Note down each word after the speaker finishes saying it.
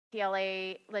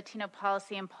UCLA Latino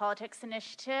Policy and Politics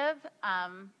Initiative.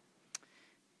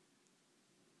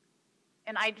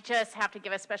 And I just have to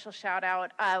give a special shout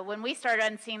out. When we started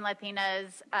Unseen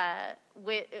Latinas,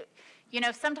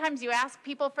 sometimes you ask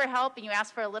people for help and you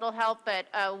ask for a little help, but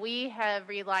we have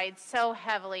relied so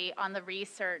heavily on the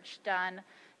research done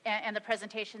and the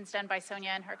presentations done by Sonja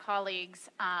and her colleagues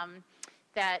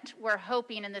that we're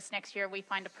hoping in this next year we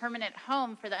find a permanent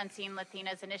home for the Unseen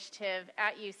Latinas initiative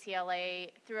at UCLA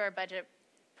through our budget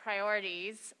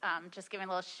priorities. Just giving a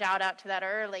little shout out to that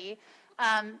early.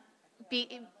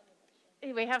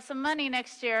 We have some money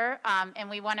next year, and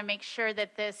we want to make sure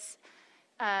that this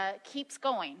keeps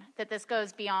going, that this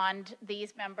goes beyond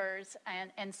these members.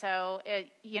 And so,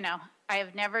 I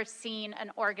have never seen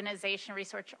an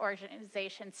research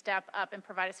organization step up and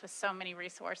provide us with so many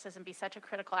resources and be such a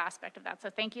critical aspect of that. So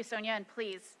thank you, Sonja, and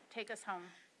please take us home.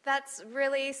 That's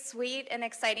really sweet and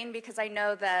exciting because I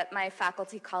know that my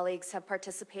faculty colleagues have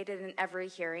participated in every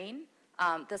hearing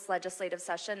this legislative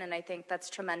session, and I think that's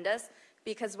tremendous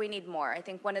because we need more. I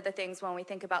think one of the things when we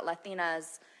think about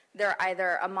Latinas, they're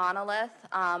either a monolith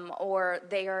or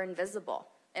they are invisible.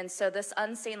 And so this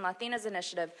Unseen Latinas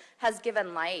initiative has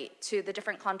given light to the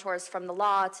different contours from the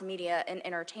law to media and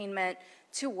entertainment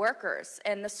to workers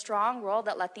and the strong role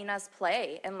that Latinas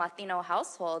play in Latino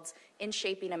households in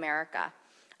shaping America.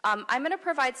 I'm going to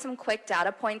provide some quick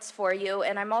data points for you,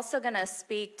 and I'm also going to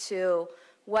speak to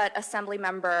what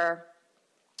Assemblymember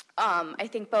I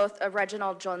think both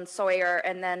Reginald John Sawyer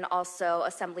and then also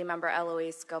Assemblymember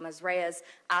Eloise Gomez-Reyes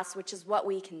asked, which is what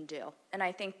we can do. And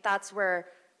I think that's where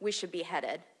we should be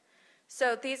headed.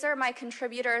 So these are my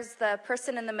contributors. The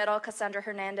person in the middle, Cassandra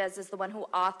Hernandez, is the one who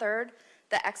authored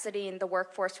the Exiting the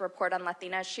Workforce Report on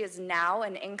Latinas. She is now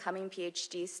an incoming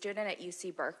PhD student at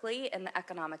UC Berkeley in the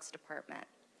economics department.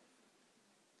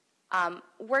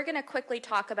 We're going to quickly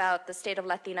talk about the state of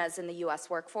Latinas in the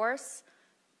US workforce.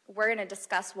 We're going to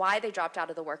discuss why they dropped out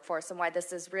of the workforce and why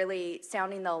this is really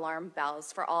sounding the alarm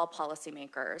bells for all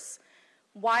policymakers,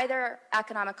 why their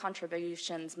economic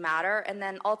contributions matter, and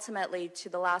then ultimately, to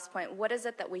the last point, what is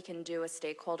it that we can do as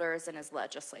stakeholders and as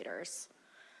legislators?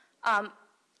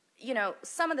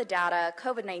 Some of the data,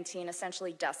 COVID-19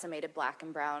 essentially decimated Black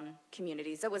and brown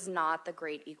communities. It was not the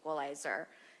great equalizer.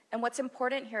 And what's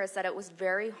important here is that it was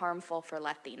very harmful for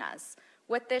Latinas.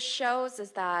 What this shows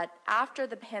is that after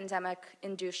the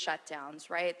pandemic-induced shutdowns,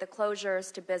 right, the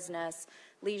closures to business,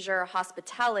 leisure,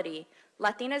 hospitality,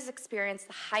 Latinas experienced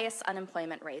the highest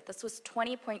unemployment rate. This was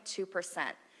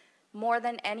 20.2%, more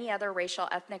than any other racial,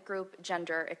 ethnic group,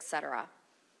 gender, et cetera.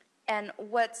 And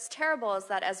what's terrible is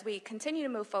that as we continue to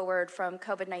move forward from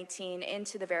COVID-19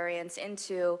 into the variants,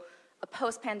 into a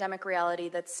post-pandemic reality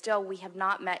that still we have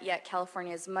not met yet,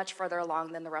 California is much further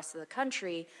along than the rest of the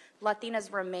country,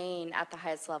 Latinas remain at the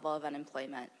highest level of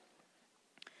unemployment.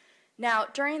 Now,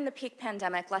 during the peak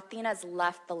pandemic, Latinas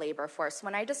left the labor force.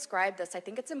 When I describe this, I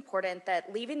think it's important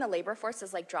that leaving the labor force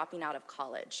is like dropping out of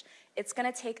college. It's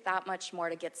going to take that much more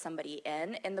to get somebody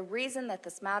in, and the reason that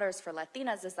this matters for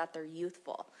Latinas is that they're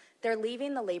youthful. They're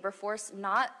leaving the labor force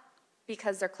not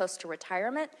because they're close to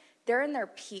retirement, they're in their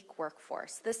peak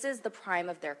workforce. This is the prime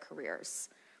of their careers.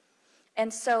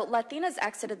 And so Latinas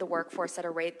exited the workforce at a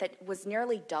rate that was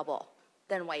nearly double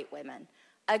than white women.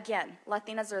 Again,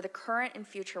 Latinas are the current and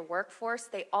future workforce.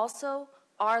 They also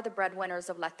are the breadwinners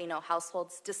of Latino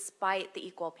households despite the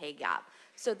equal pay gap.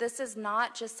 So this is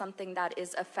not just something that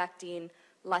is affecting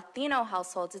Latino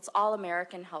households, it's all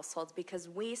American households because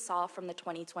we saw from the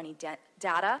 2020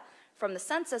 data from the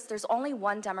census, there's only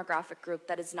one demographic group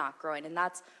that is not growing, and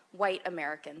that's white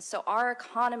Americans. So our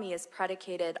economy is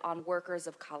predicated on workers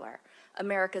of color,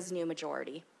 America's new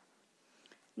majority.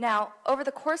 Now, over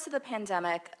the course of the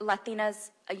pandemic, Latinas,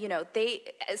 they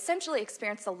essentially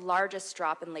experienced the largest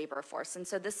drop in labor force, and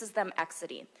so this is them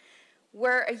exiting.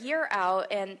 We're a year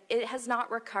out, and it has not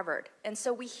recovered. And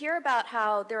so we hear about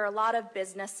how there are a lot of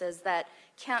businesses that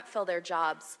can't fill their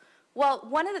jobs. Well,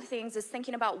 one of the things is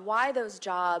thinking about why those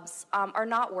jobs are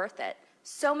not worth it.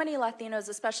 So many Latinos,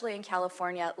 especially in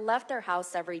California, left their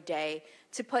house every day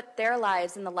to put their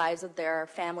lives and the lives of their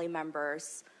family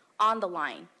members on the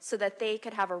line so that they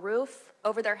could have a roof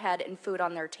over their head and food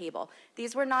on their table.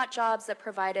 These were not jobs that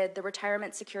provided the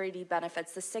retirement security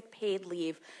benefits, the sick paid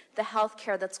leave, the health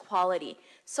care that's quality.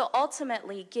 So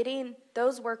ultimately, getting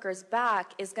those workers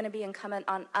back is going to be incumbent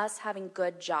on us having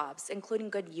good jobs, including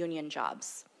good union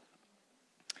jobs.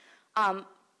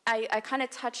 I kind of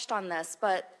touched on this,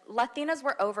 but Latinas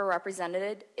were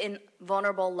overrepresented in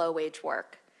vulnerable low-wage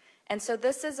work. And so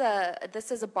this is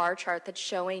a bar chart that's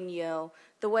showing you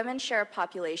the women's share of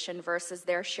population versus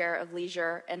their share of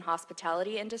leisure and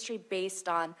hospitality industry based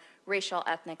on racial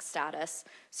ethnic status.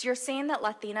 So you're seeing that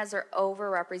Latinas are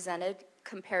overrepresented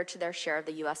compared to their share of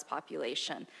the US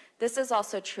population. This is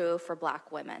also true for Black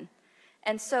women.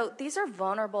 And so these are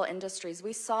vulnerable industries.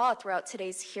 We saw throughout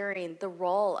today's hearing the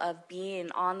role of being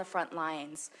on the front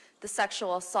lines, the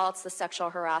sexual assaults, the sexual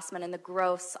harassment, and the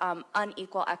gross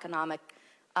unequal economic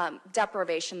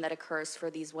deprivation that occurs for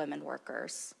these women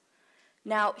workers.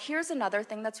 Now, here's another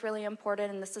thing that's really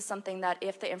important, and this is something that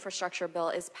if the infrastructure bill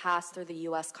is passed through the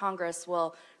US Congress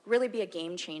will really be a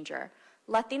game changer.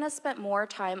 Latinas spent more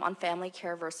time on family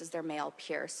care versus their male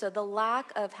peers. So the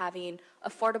lack of having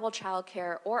affordable child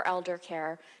care or elder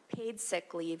care, paid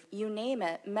sick leave, you name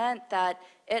it, meant that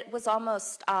it was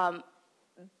almost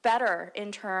better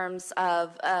in terms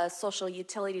of social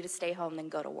utility to stay home than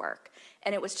go to work.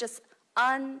 And it was just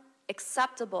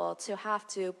unacceptable to have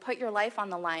to put your life on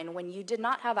the line when you did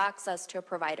not have access to a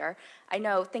provider. I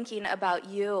know, thinking about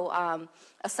you,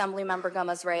 Assemblymember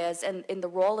Gomez-Reyes, and in the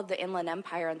role of the Inland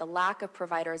Empire and the lack of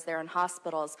providers there in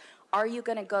hospitals, are you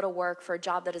going to go to work for a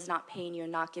job that is not paying you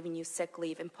and not giving you sick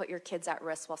leave and put your kids at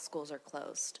risk while schools are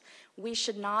closed? We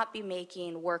should not be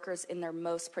making workers in their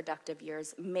most productive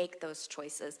years make those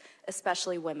choices,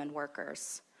 especially women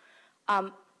workers.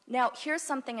 Now, here's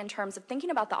something in terms of thinking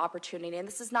about the opportunity, and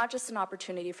this is not just an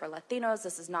opportunity for Latinos,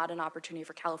 this is not an opportunity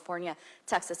for California,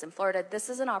 Texas, and Florida. This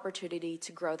is an opportunity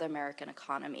to grow the American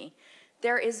economy.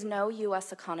 There is no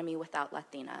U.S. economy without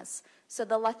Latinas. So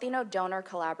the Latino Donor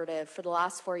Collaborative for the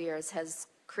last 4 years has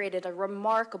created a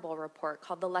remarkable report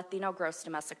called the Latino Gross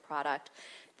Domestic Product.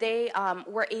 They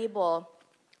were able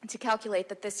to calculate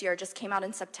that this year, just came out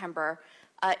in September,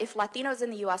 if Latinos in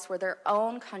the U.S. were their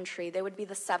own country, they would be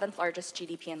the 7th largest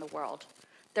GDP in the world.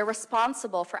 They're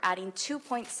responsible for adding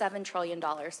 $2.7 trillion.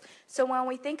 So when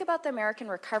we think about the American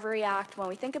Recovery Act, when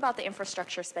we think about the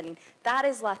infrastructure spending, that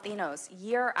is Latinos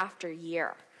year after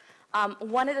year.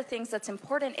 One of the things that's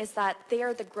important is that they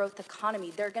are the growth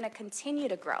economy. They're going to continue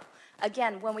to grow.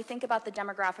 Again, when we think about the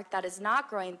demographic that is not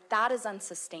growing, that is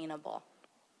unsustainable.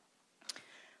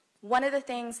 One of the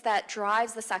things that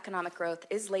drives this economic growth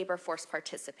is labor force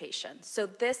participation. So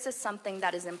this is something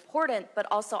that is important, but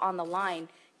also on the line,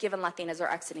 given Latinas are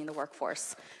exiting the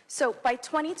workforce. So by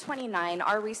 2029,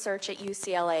 our research at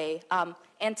UCLA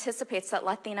anticipates that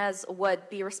Latinas would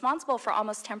be responsible for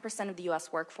almost 10% of the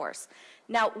US workforce.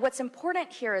 Now, what's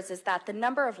important here is that the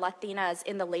number of Latinas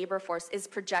in the labor force is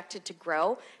projected to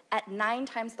grow at 9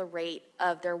 times the rate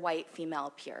of their white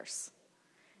female peers.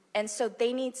 And so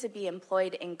they need to be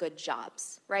employed in good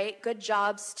jobs, right? Good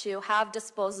jobs to have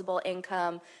disposable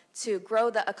income, to grow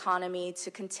the economy,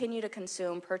 to continue to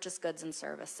consume, purchase goods and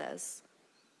services.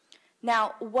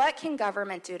 Now, what can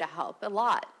government do to help? A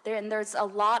lot. There's a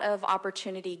lot of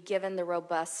opportunity given the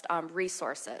robust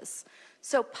resources.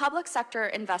 So public sector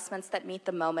investments that meet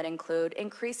the moment include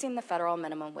increasing the federal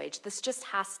minimum wage. This just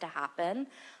has to happen.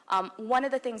 One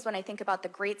of the things when I think about the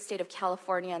great state of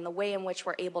California and the way in which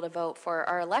we're able to vote for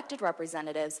our elected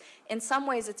representatives, in some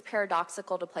ways it's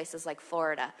paradoxical to places like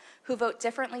Florida, who vote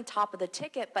differently top of the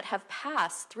ticket but have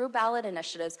passed through ballot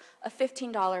initiatives a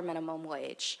 $15 minimum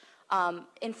wage.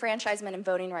 Enfranchisement and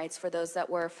voting rights for those that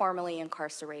were formerly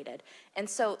incarcerated. And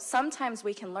so sometimes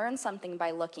we can learn something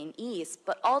by looking east,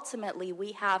 but ultimately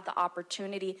we have the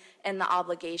opportunity and the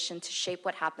obligation to shape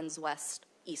what happens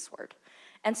eastward.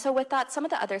 And so with that, some of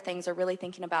the other things are really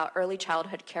thinking about early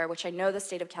childhood care, which I know the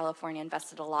state of California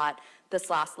invested a lot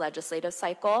this last legislative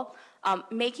cycle,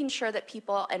 making sure that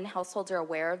people and households are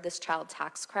aware of this child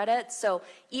tax credit. So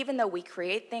even though we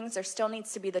create things, there still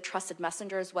needs to be the trusted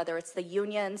messengers, whether it's the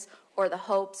unions or the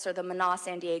Hopes or the Maná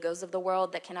San Diegos of the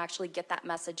world that can actually get that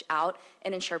message out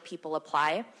and ensure people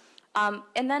apply. And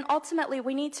then ultimately,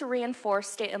 we need to reinforce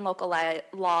state and local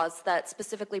laws that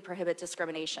specifically prohibit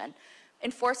discrimination.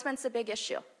 Enforcement's a big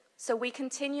issue. So we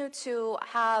continue to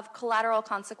have collateral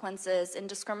consequences and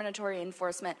discriminatory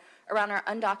enforcement around our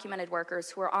undocumented workers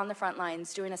who are on the front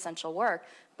lines doing essential work,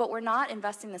 but we're not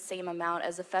investing the same amount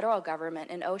as the federal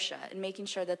government in OSHA and making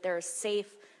sure that there are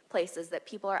safe places that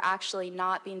people are actually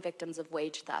not being victims of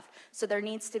wage theft. So there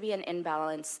needs to be an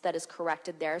imbalance that is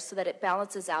corrected there so that it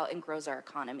balances out and grows our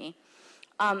economy.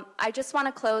 I just want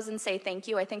to close and say thank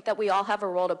you. I think that we all have a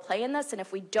role to play in this, and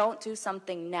if we don't do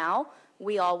something now,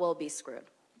 we all will be screwed.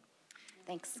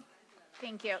 Thanks.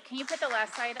 Thank you. Can you put the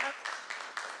last slide up?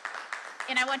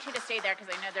 And I want you to stay there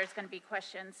because I know there's going to be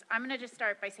questions. I'm going to just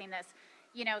start by saying this.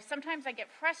 You know, sometimes I get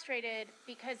frustrated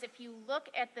because if you look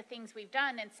at the things we've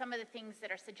done and some of the things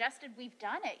that are suggested, we've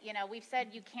done it. You know, we've said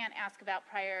you can't ask about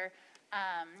prior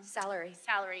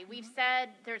salary. We've said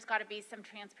there's got to be some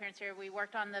transparency. We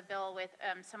worked on the bill with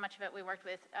so much of it. We worked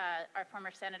with our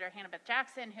former Senator Hannah Beth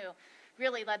Jackson, who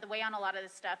really led the way on a lot of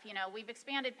this stuff. You know, we've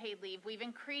expanded paid leave. We've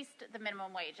increased the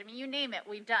minimum wage. I mean, you name it,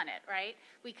 we've done it, right?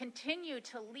 We continue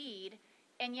to lead,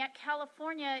 and yet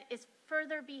California is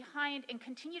further behind and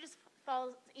continue to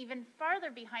fall even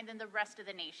farther behind than the rest of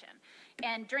the nation.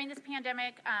 And during this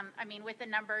pandemic, I mean, with the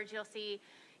numbers, you'll see,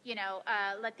 you know,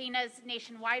 Latinas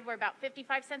nationwide were about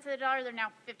 55 cents of the dollar. They're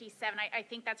now 57. I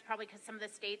think that's probably because some of the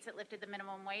states that lifted the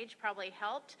minimum wage probably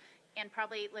helped, and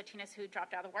probably Latinas who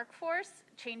dropped out of the workforce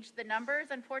changed the numbers,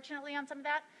 unfortunately, on some of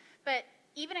that. But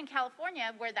even in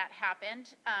California, where that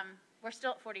happened, we're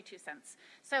still at 42 cents.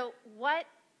 So what?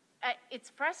 It's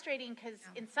frustrating because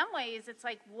in some ways it's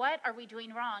like, what are we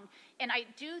doing wrong? And I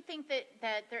do think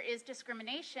that there is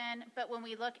discrimination, but when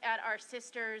we look at our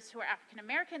sisters who are African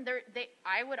American, they,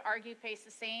 I would argue, face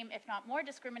the same, if not more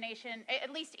discrimination,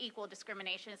 at least equal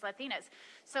discrimination as Latinas.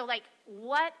 So like,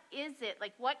 what is it?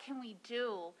 Like, what can we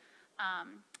do?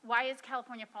 Why is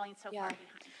California falling so far behind?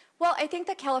 Well, I think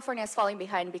that California is falling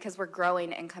behind because we're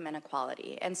growing income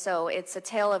inequality. And so it's a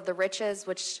tale of the riches,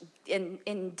 which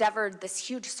endeavored this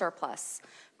huge surplus.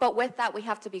 But with that, we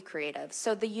have to be creative.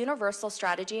 So the universal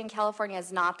strategy in California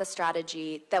is not the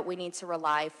strategy that we need to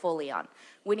rely fully on.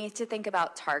 We need to think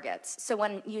about targets. So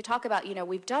when you talk about, you know,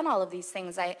 we've done all of these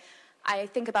things, I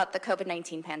think about the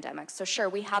COVID-19 pandemic. So sure,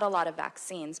 we had a lot of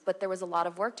vaccines, but there was a lot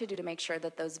of work to do to make sure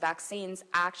that those vaccines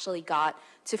actually got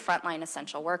to frontline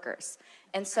essential workers.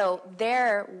 And so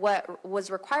there, what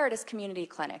was required is community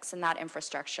clinics and that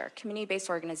infrastructure, community-based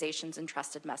organizations and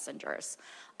trusted messengers.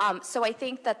 So I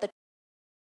think that the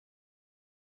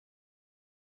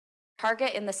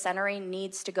target in the centering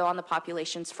needs to go on the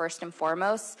populations first and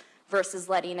foremost versus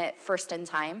letting it first in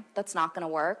time. That's not going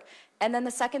to work. And then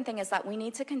the second thing is that we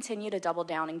need to continue to double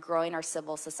down in growing our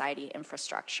civil society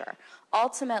infrastructure.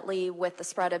 Ultimately, with the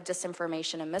spread of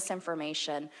disinformation and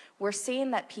misinformation, we're seeing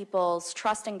that people's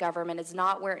trust in government is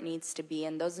not where it needs to be,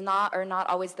 and those are not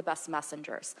always the best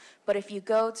messengers. But if you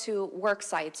go to work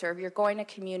sites, or if you're going to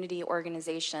community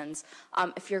organizations,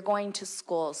 if you're going to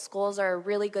schools, schools are a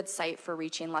really good site for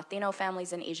reaching Latino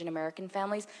families and Asian American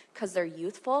families because they're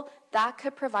youthful. That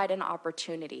could provide an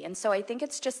opportunity. And so I think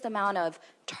it's just the amount of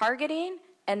targeting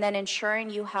and then ensuring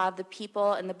you have the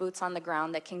people and the boots on the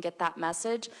ground that can get that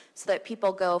message so that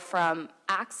people go from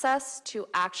access to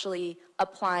actually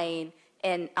applying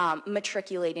and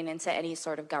matriculating into any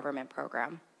sort of government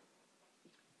program.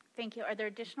 Thank you. Are there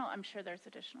additional? I'm sure there's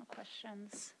additional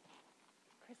questions.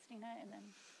 Christina and then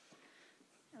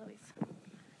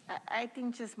Eloise. I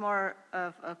think just more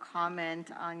of a comment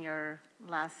on your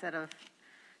last set of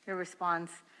your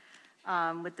response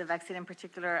with the vaccine in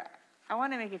particular. I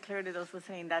want to make it clear to those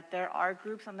listening that there are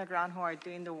groups on the ground who are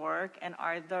doing the work and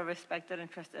are the respected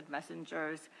and trusted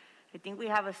messengers. I think we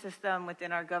have a system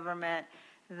within our government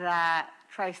that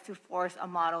tries to force a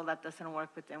model that doesn't work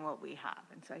within what we have.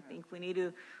 And so I think we need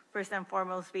to, first and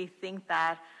foremost, rethink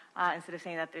that instead of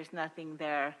saying that there's nothing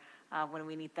there when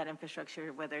we need that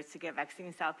infrastructure, whether it's to get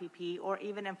vaccines to LPP or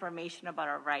even information about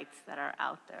our rights that are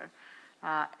out there.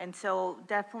 And so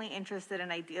definitely interested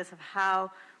in ideas of how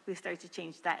we start to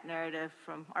change that narrative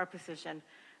from our position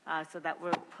so that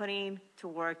we're putting to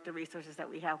work the resources that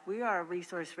we have. We are a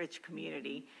resource-rich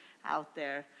community out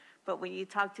there. But when you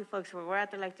talk to folks where we're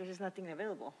at, they're like, there's just nothing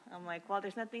available. I'm like, well,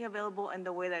 there's nothing available in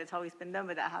the way that it's always been done,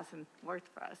 but that hasn't worked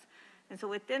for us. And so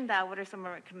within that, what are some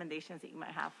recommendations that you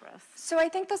might have for us? So I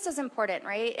think this is important,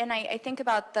 right? And I think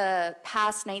about the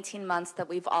past 19 months that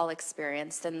we've all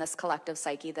experienced in this collective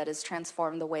psyche that has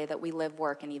transformed the way that we live,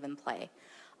 work, and even play.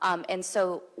 And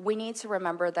so we need to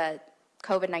remember that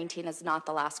COVID-19 is not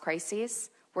the last crisis.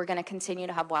 We're going to continue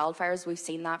to have wildfires. We've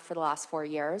seen that for the last 4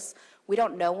 years. We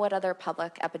don't know what other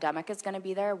public epidemic is going to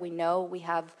be there. We know we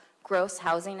have gross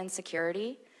housing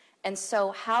insecurity. And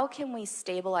so how can we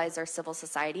stabilize our civil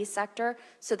society sector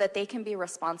so that they can be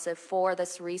responsive for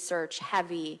this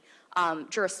research-heavy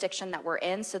jurisdiction that we're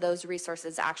in so those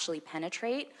resources actually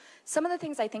penetrate? Some of the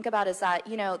things I think about is that,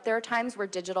 you know, there are times where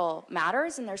digital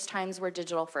matters and there's times where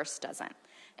digital first doesn't.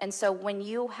 And so when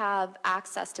you have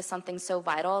access to something so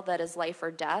vital that is life or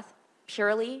death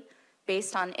purely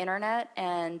based on internet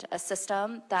and a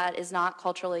system that is not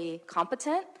culturally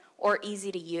competent or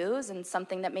easy to use and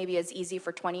something that maybe is easy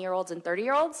for 20-year-olds and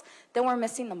 30-year-olds, then we're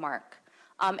missing the mark.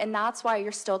 And that's why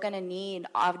you're still going to need,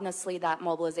 honestly, that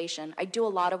mobilization. I do a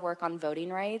lot of work on voting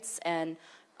rights and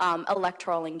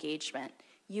electoral engagement.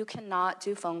 You cannot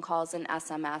do phone calls and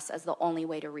SMS as the only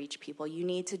way to reach people. You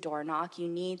need to door knock. You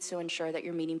need to ensure that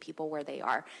you're meeting people where they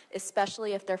are,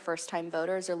 especially if they're first-time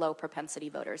voters or low-propensity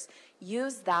voters.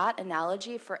 Use that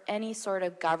analogy for any sort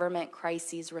of government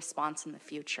crises response in the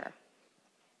future.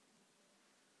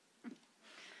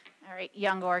 All right,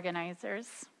 young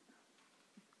organizers,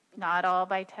 not all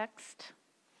by text.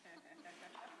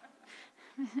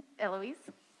 Eloise?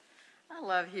 I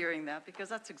love hearing that because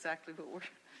that's exactly what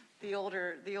the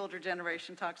older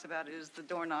generation talks about is the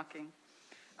door knocking.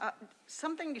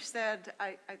 Something you said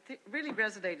I really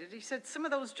resonated. You said some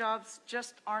of those jobs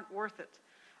just aren't worth it.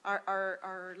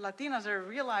 Our Latinas are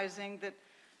realizing that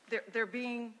they're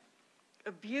being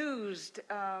abused.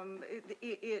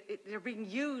 They're being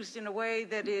used in a way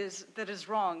that is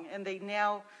wrong, and they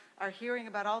now are hearing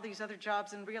about all these other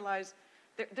jobs and realize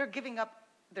they're giving up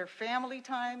their family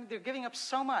time. They're giving up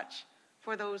so much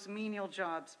for those menial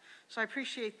jobs. So I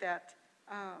appreciate that.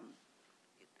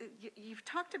 You've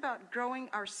talked about growing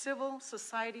our civil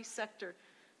society sector.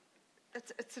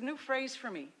 It's a new phrase for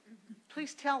me.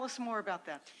 Please tell us more about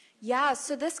that. Yeah,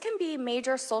 so this can be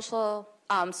major social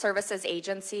services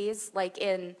agencies. Like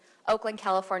in Oakland,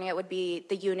 California, it would be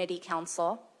the Unity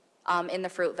Council in the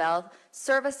Fruitvale.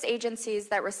 Service agencies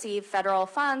that receive federal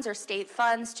funds or state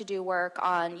funds to do work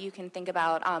on, you can think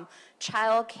about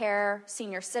child care,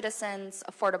 senior citizens,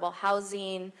 affordable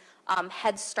housing,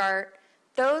 Head Start.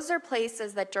 Those are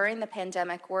places that during the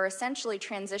pandemic were essentially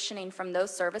transitioning from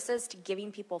those services to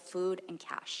giving people food and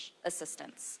cash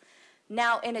assistance.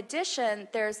 Now, in addition,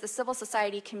 there's the civil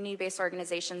society community-based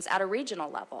organizations at a regional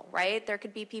level, right? There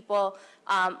could be people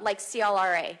like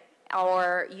CLRA,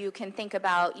 or you can think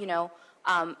about,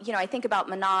 I think about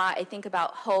Mana, I think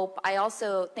about Hope. I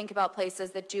also think about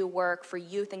places that do work for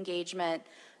youth engagement.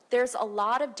 There's a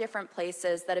lot of different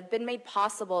places that have been made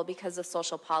possible because of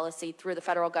social policy through the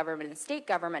federal government and state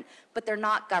government, but they're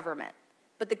not government.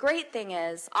 But the great thing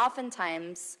is,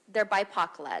 oftentimes, they're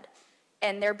BIPOC-led.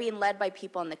 And they're being led by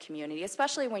people in the community,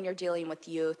 especially when you're dealing with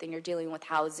youth and you're dealing with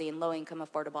housing, low-income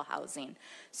affordable housing.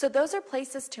 So those are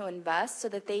places to invest so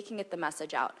that they can get the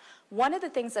message out. One of the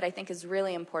things that I think is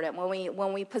really important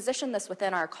when we position this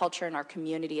within our culture and our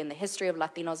community and the history of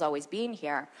Latinos always being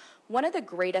here, one of the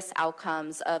greatest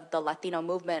outcomes of the Latino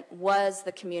movement was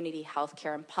the community health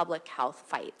care and public health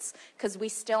fights, because we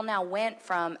still now went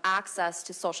from access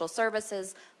to social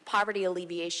services, poverty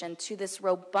alleviation, to this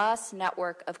robust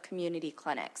network of community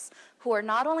clinics who are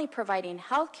not only providing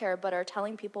health care, but are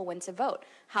telling people when to vote,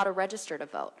 how to register to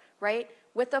vote, right?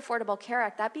 With the Affordable Care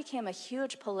Act, that became a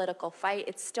huge political fight.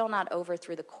 It's still not over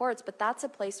through the courts, but that's a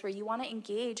place where you want to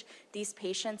engage these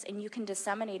patients and you can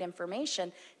disseminate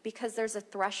information because there's a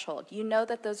threshold. You know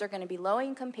that those are going to be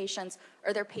low-income patients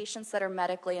or they're patients that are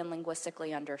medically and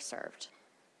linguistically underserved.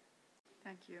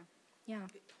 Thank you. Yeah.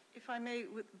 If I may,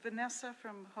 with Vanessa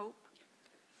from Hope.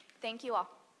 Thank you all.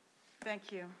 Thank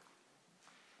you.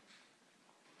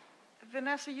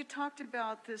 Vanessa, you talked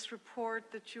about this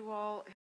report that you all